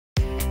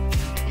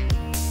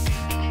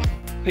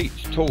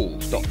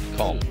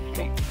Pete'sTools.com.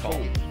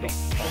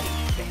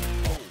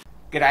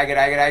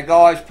 G'day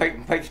guys, Pete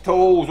from Pete's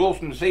Tools.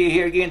 Awesome to see you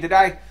here again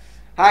today.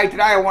 Hey,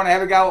 today I want to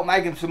have a go at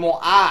making some more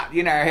art.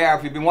 You know how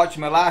if you've been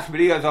watching my last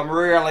videos, I'm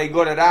really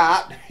good at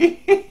art.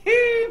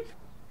 I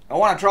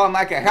want to try and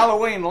make a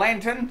Halloween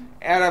lantern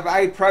out of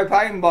a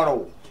propane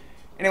bottle.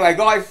 Anyway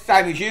guys,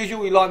 same as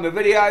usual, you like my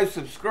videos,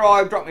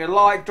 subscribe, drop me a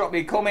like, drop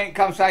me a comment,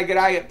 come say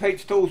g'day at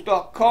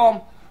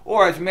Pete'sTools.com.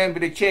 Or as remember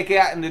to check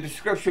out in the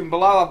description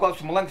below, I've got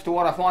some links to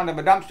what I find in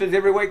my dumpsters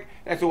every week.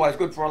 That's always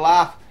good for a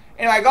laugh.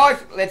 Anyway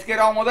guys, let's get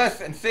on with this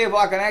and see if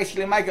I can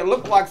actually make it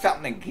look like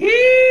something.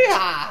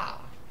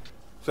 Yee-haw!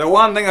 So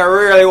one thing I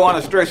really want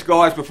to stress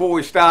guys before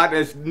we start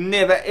is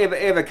never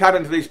ever cut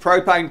into these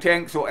propane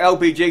tanks or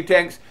LPG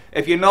tanks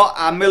if you're not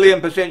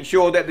 1,000,000%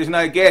 sure that there's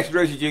no gas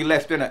residue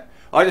left in it.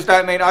 I just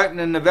don't mean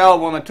opening the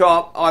valve on the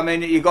top, I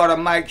mean that you've got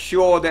to make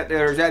sure that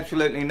there is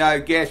absolutely no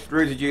gas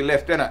residue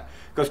left in it.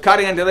 Because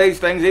cutting into these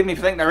things, even if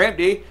you think they're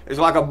empty, is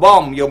like a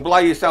bomb. You'll blow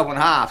yourself in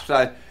half.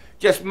 So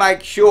just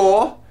make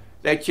sure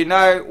that you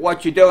know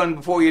what you're doing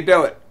before you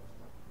do it.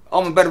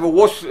 I'm a bit of a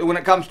wuss when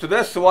it comes to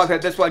this, so I've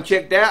had this one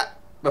checked out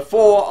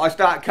before I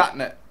start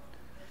cutting it.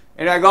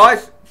 Anyway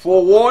guys,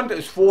 forewarned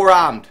is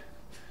forearmed.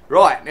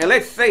 Right, now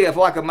let's see if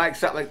I can make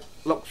something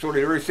look sort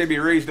of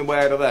semi-reasonable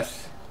out of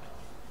this.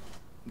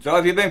 So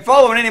if you've been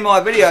following any of my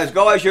videos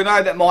guys, you'll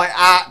know that my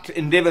art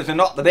endeavours are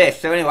not the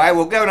best. So anyway,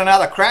 we'll give it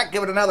another crack,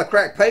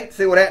 Pete,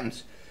 see what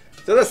happens.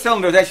 So this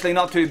cylinder is actually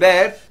not too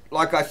bad.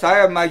 Like I say,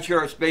 I've made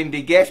sure it's been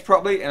degassed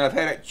properly and I've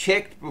had it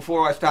checked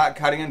before I start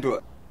cutting into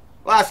it.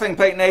 Last thing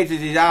Pete needs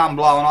is his arm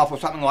blowing off or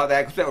something like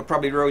that, because that would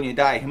probably ruin your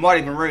day. It might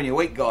even ruin your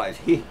week, guys.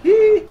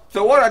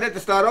 So what I did to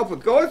start off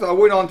with, guys, I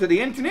went onto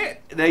the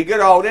internet, the good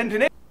old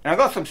internet, and I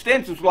got some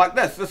stencils like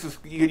this. This is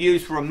you could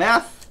use for a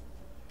mouth.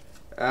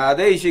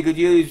 These you could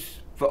use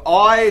for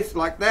eyes,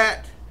 like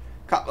that.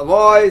 Couple of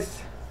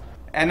eyes.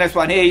 And this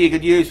one here you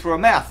could use for a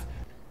mouth.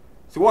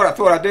 So what I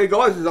thought I'd do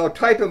guys is I'll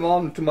tape them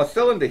onto my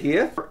cylinder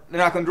here. Then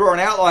I can draw an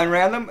outline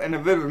around them in a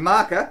vivid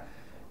marker.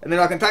 And then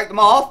I can take them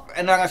off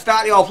and then I can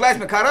start the old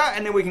plasma cutter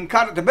and then we can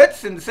cut it to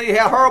bits and see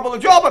how horrible a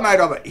job I made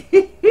of it.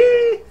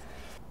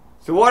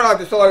 So what I've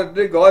decided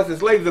to do guys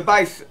is leave the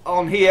base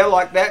on here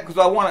like that because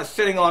I want it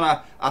sitting on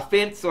a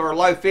fence or a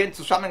low fence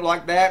or something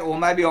like that, or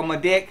maybe on my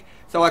deck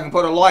so I can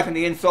put a light in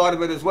the inside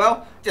of it as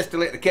well, just to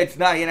let the kids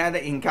know, you know,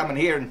 that you can come in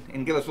here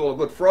and give us all a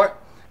good fright.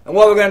 And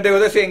what we're going to do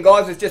with this end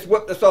guys is just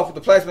whip this off with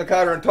the plasma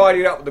cutter and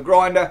tidy it up with the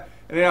grinder,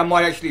 and then I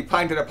might actually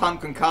paint it a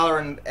pumpkin colour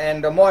and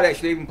I might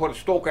actually even put a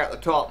stalk out the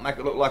top, make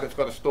it look like it's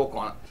got a stalk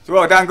on it. So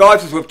what I've done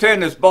guys is we've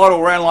turned this bottle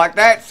around like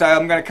that, so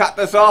I'm going to cut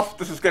this off.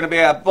 This is going to be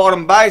our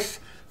bottom base,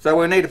 so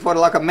we need to put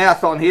like a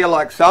mouth on here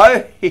like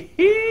so.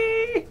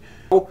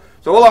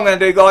 So all I'm going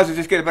to do guys is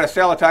just get a bit of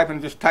sellotape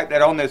and just tape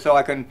that on there so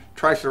I can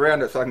trace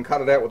around it so I can cut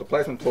it out with a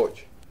plasma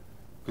torch.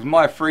 Because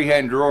my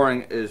freehand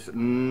drawing is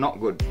not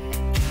good.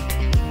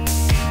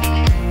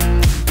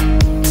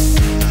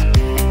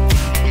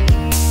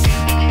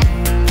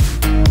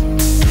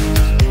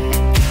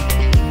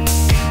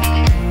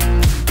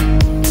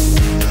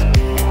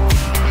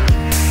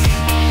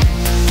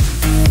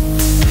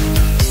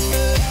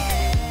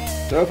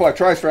 So if I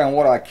trace around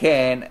what I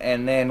can,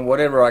 and then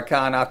whatever I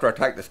can't after I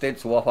take the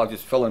stencil off, I'll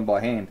just fill in by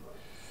hand.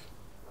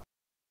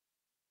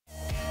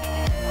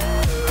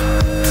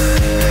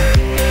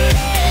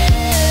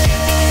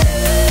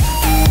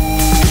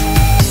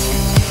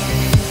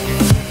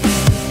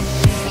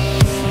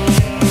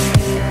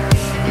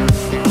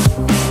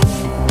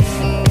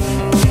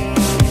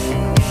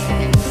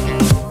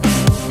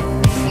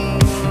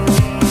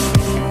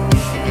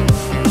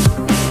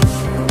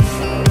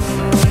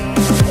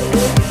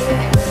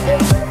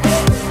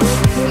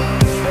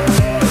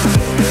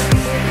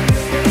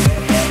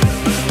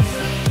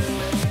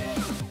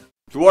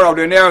 What I'll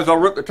do now is I'll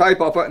rip the tape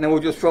off it and then we'll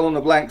just fill in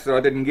the blanks that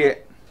I didn't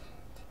get.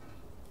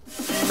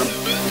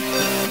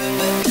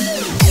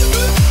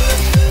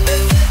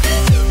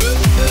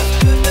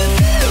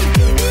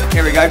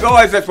 Here we go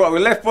guys, that's what we're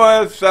left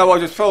with, so I'll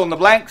just fill in the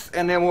blanks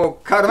and then we'll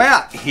cut them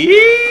out.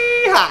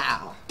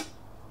 Yee-haw!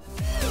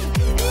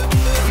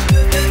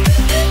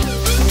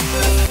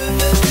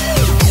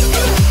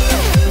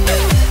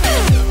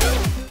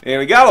 There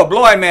we go, a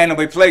blind man will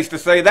be pleased to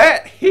see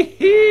that.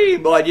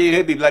 By gee,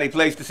 he'd be bloody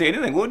pleased to see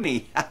anything, wouldn't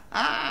he?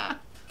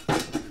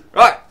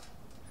 Right,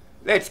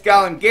 let's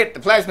go and get the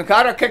plasma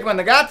cutter, kick him in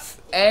the guts,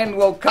 and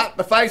we'll cut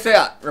the face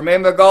out.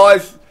 Remember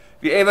guys,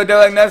 if you're ever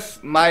doing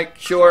this, make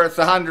sure it's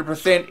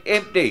 100%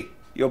 empty.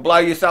 You'll blow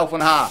yourself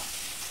in half.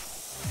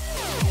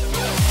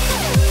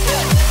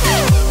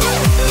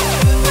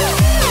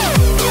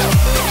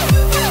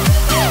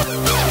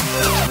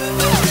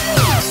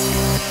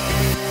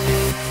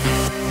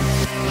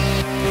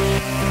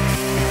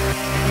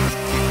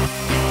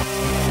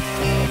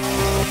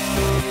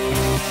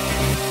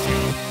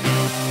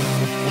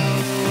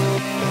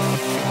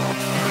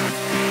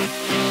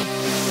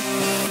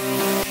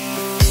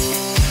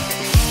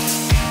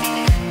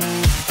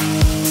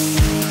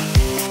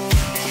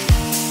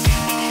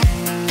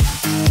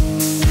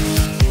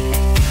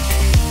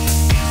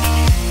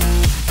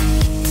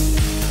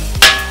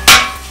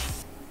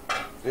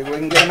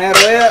 out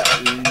of there.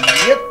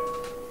 Yep.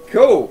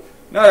 Cool.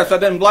 Notice I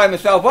didn't blow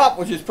myself up,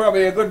 which is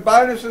probably a good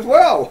bonus as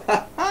well.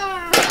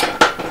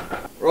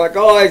 Right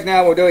guys,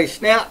 now we'll do his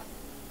snout.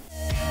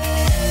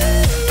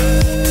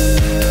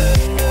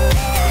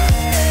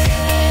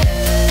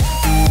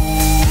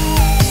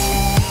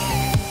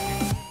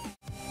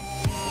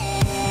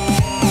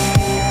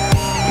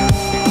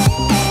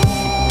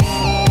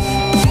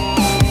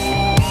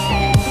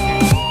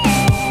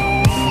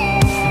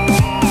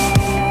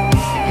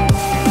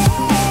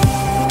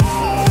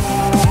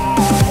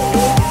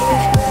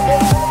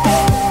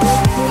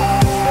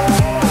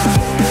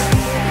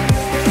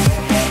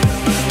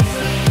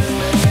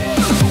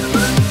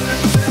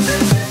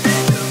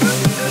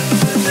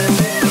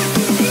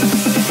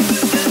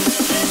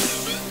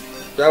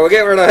 So we'll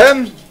get rid of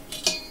him.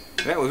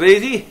 That was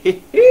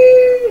easy.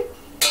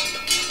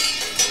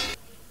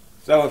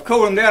 So I've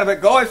cooled him down a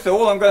bit guys, so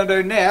all I'm going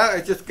to do now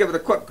is just give it a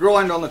quick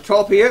grind on the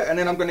top here, and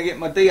then I'm going to get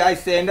my DA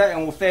sander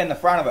and we'll sand the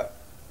front of it.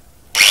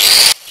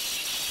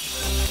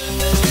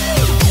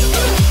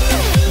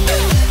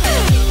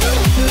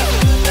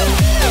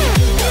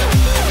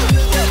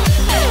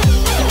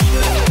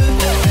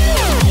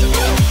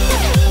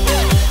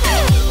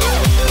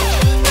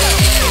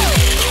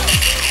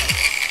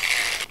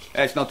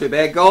 That's not too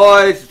bad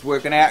guys, it's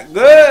working out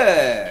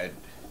good.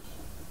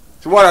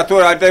 So what I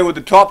thought I'd do with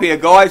the top here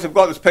guys, I've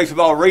got this piece of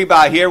old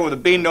rebar here with a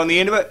bend on the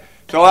end of it.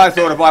 So I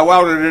thought if I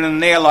welded it in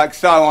there like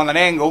so on an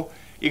angle,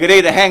 you could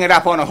either hang it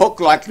up on a hook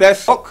like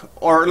this, hook,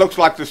 or it looks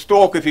like the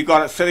stalk if you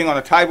got it sitting on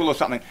a table or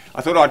something.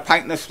 I thought I'd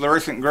paint this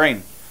fluorescent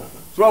green.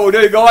 So what we'll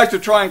do guys, to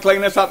try and clean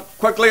this up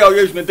quickly, I'll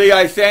use my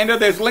DA sander.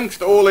 There's links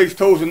to all these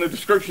tools in the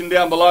description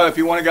down below if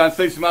you want to go and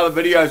see some other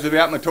videos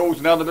about my tools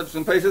and other bits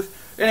and pieces.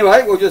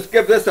 Anyway, we'll just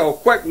give this a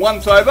quick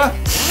once over.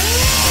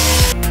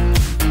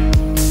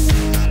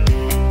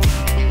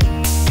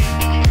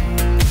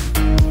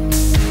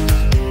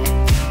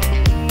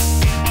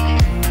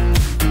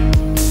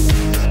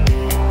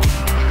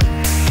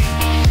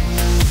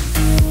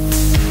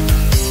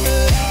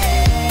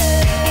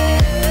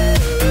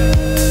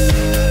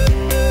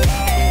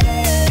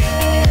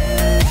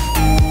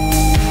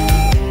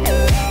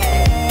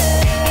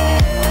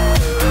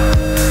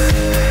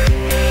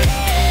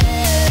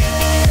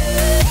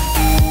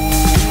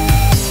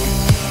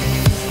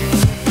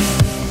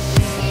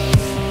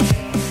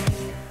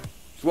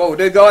 What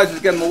we'll do guys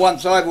is give them a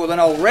once over with an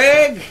old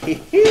rag.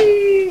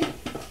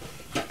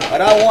 I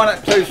don't want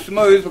it too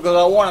smooth because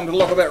I want them to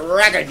look a bit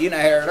rugged, you know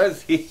how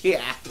it is.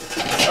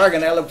 I reckon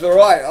that looks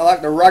alright. I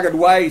like the rugged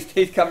ways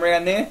teeth come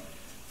around there.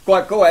 It's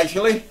quite cool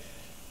actually.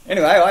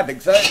 Anyway, I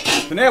think so.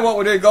 So now what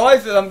we'll do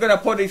guys is I'm going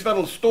to put this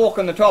little stalk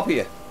on the top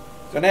here.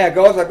 So now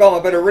guys, I've got my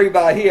bit of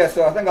rebar here,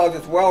 so I think I'll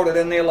just weld it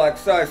in there like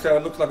so, so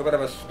it looks like a bit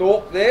of a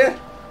stalk there.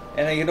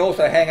 And then you can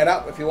also hang it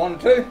up if you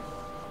wanted to.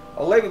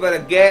 I'll leave a bit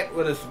of gap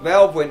where this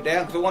valve went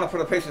down because I want to put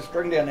a piece of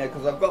string down there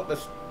because I've got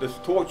this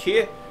torch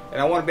here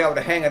and I want to be able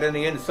to hang it in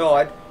the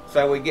inside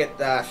so we get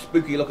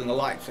spooky looking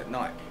lights at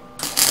night.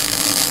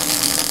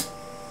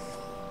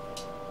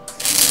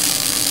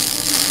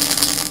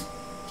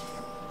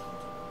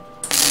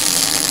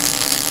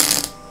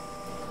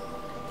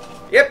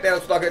 Yep, that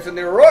looks like it's in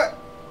there right.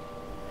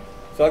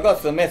 So I've got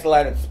some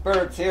methylated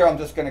spirits here. I'm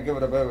just going to give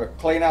it a bit of a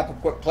clean up, a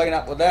quick clean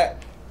up with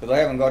that because I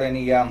haven't got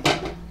any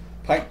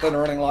paint thin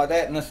or anything like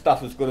that, and this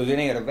stuff is good as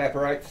any, it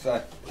evaporates, so,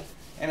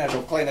 and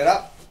it'll clean it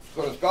up,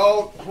 good as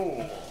gold.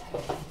 Ooh,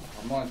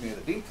 reminds me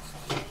of the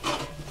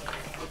dentist.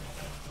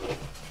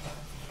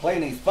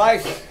 Clean his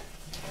face.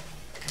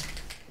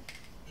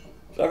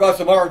 So I've got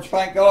some orange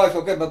paint guys,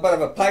 I'll give him a bit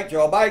of a paint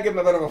job, give him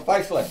a bit of a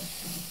facelift.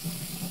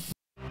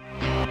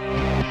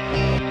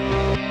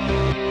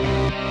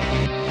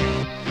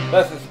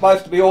 This is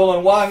supposed to be all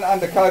in one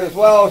undercoat as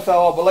well, so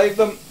I'll believe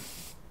them.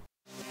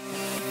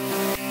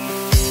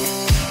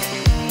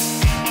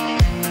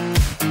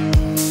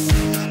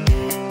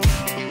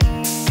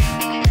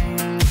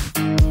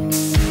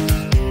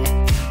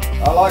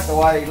 I like the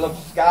way he looks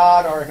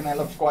scarred, I reckon that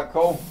looks quite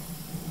cool.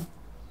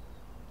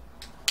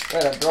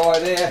 Let it dry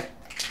there.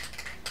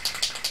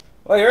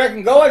 Well, you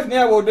reckon guys,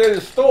 now we'll do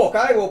the stalk,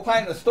 We'll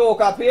paint the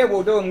stalk up here,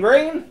 we'll do them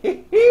green.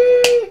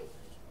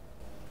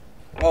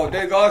 What I'll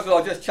do guys is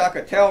I'll just chuck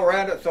a towel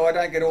around it so I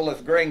don't get all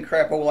this green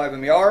crap all over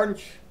my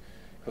orange,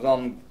 because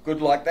I'm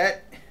good like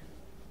that.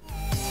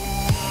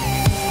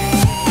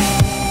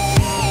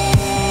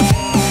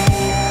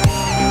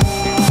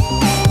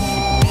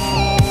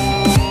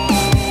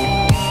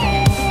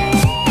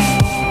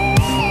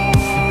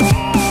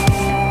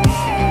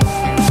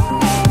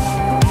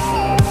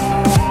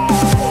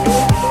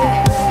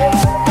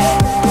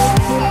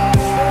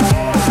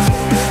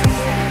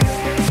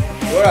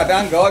 What I've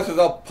done guys is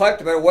I've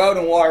poked a bit of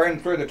welding wire in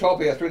through the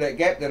top here, through that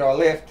gap that I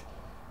left,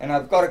 and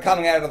I've got it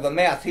coming out of the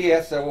mouth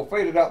here, so we'll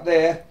feed it up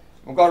there.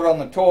 We've got it on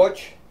the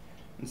torch,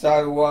 and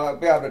so we'll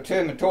be able to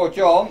turn the torch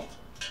on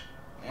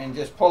and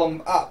just pull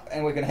them up,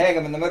 and we can hang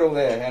them in the middle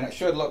there, and it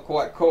should look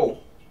quite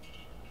cool.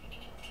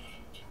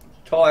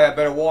 Tie a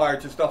bit of wire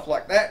to stuff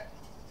like that,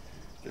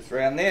 just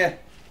around there.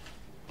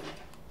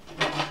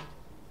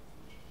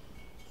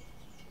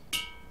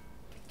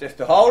 just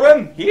to hold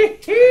him. What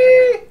do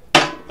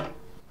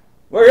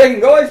you reckon,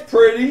 guys?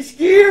 Pretty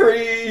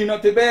scary.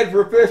 Not too bad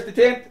for a first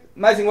attempt.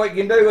 Amazing what you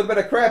can do with a bit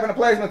of crap and a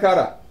plasma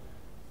cutter.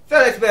 So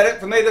that's about it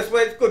for me this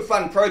week. Good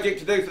fun project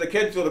to do for the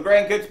kids or the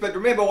grandkids. But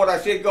remember what I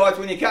said, guys,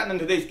 when you're cutting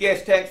into these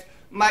gas tanks,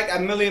 make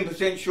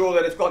 1,000,000% sure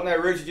that it's got no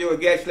residue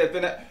of gas left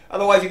in it.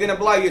 Otherwise you're going to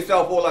blow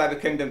yourself all over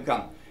Kingdom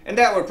Come. And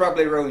that would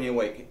probably ruin your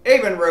week.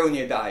 Even ruin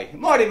your day.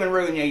 Might even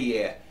ruin your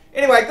year.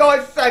 Anyway,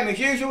 guys, same as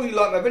usual. You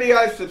like my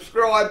videos,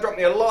 subscribe, drop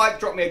me a like,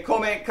 drop me a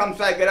comment, come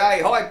say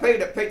g'day. Hi,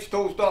 Pete at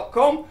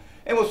peachtools.com.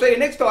 And we'll see you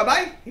next time,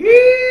 eh?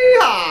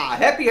 Yeehaw!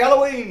 Happy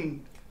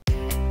Halloween!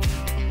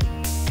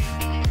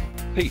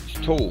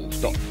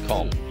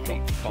 peachtools.com